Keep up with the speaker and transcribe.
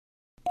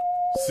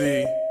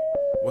See,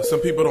 what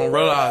some people don't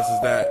realize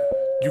is that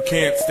you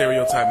can't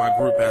stereotype my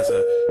group as a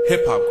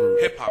hip-hop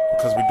group.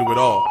 Because we do it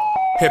all.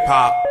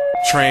 Hip-hop,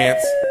 trance,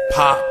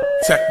 pop,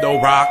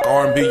 techno, rock,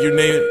 R&B, you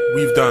name it,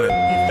 we've done it.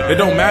 It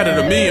don't matter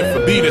to me if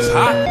a beat is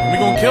hot, we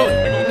gon' kill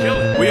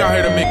it. We out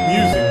here to make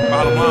music,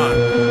 bottom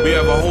line. We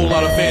have a whole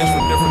lot of fans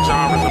from different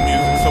genres of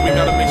music, so we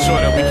gotta make sure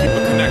that we keep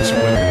a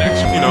connection with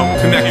connection. You know,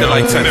 connected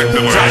like Tetris.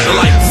 Flash the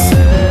lights,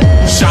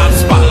 shine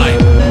the spotlight.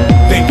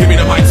 Then give me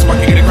the mic so I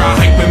can get the crowd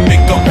hype and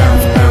make go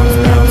bounce, bounce,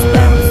 bounce,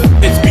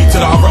 bounce. It's beat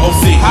to the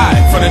R-O-C, high,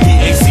 from the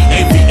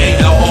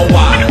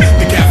D-A-C-A-V-A-L-O-Y.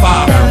 The Cat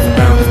 5, bounce,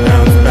 bounce,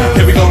 bounce, bounce.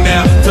 Here we go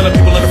now, to the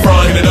people in the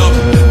front, get it up.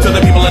 To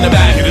the people in the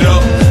back, get it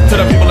up. To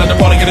the people in the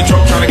party, get a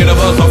drunk, trying to get a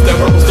buzz off that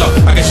purple stuff.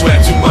 I guess you had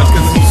too much,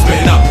 cause it's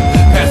spitting up.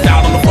 Passed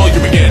out on the floor, you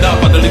been getting up.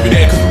 I'll leave you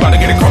there, cause we about to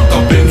get it crunk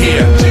up in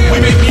here.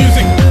 We make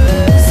music.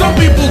 Some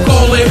people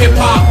call it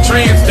hip-hop,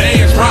 trance,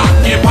 dance, rock,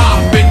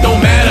 hip-hop. It don't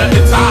matter,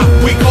 it's hot.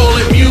 We call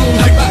it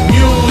music,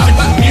 music,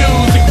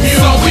 music, music.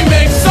 So we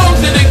make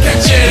songs and then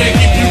catch it and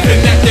keep you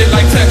connected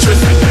like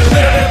Tetris.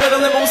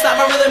 Rhythm won't stop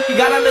my rhythm, you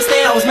gotta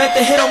understand. I was meant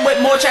to hit them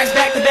with more tracks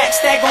back to back.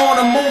 Stack on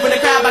them, moving the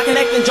crowd by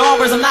connecting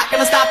genres. I'm not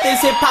gonna stop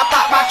this hip-hop,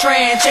 pop, rock,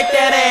 trance. Shake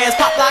that ass,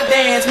 pop, lock,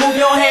 dance. Move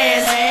your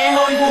hands,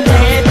 hold your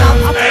head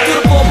up to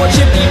the floor, but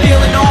you be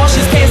feeling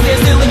nauseous. Can't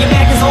stand still and your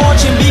back is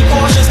arching. Be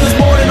cautious, cause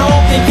more than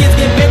often kids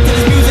get bent to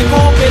this music.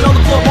 Pumping on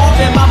the floor,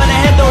 bumping, bobbing the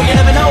head though. You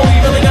never know, you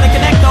really gonna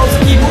connect those. So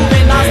keep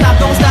moving, non-stop,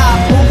 don't stop.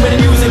 Move with the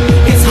music,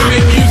 it's hot. We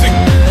make music.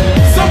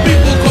 Some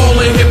people call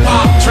it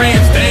hip-hop,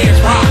 trance, dance,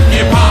 rock,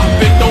 hip-hop.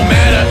 It don't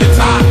matter, it's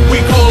hot. We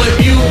call it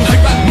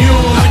music,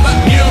 music,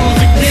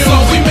 music, music. So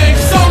we make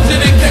songs and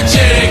then catch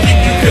it and keep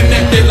you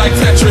connected like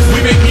Tetris.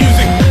 We make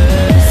music.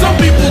 Some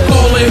people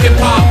call it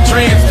hip-hop,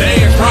 trance,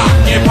 dance, rock,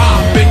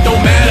 hip-hop. It don't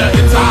matter,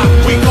 it's hot.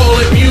 We call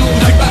it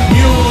music,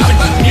 music,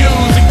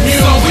 music, music.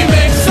 So we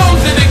make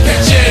songs and then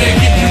catch it and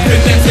keep you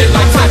connected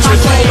like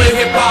Tetris. Call it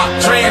hip-hop,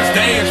 trance,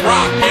 dance,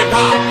 rock,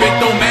 hip-hop. It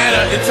don't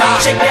matter, it's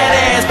hot. Shake that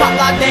ass, pop,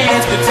 lock,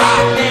 dance. It's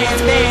hot,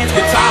 Dance, dance,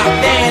 it's hot.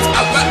 dance.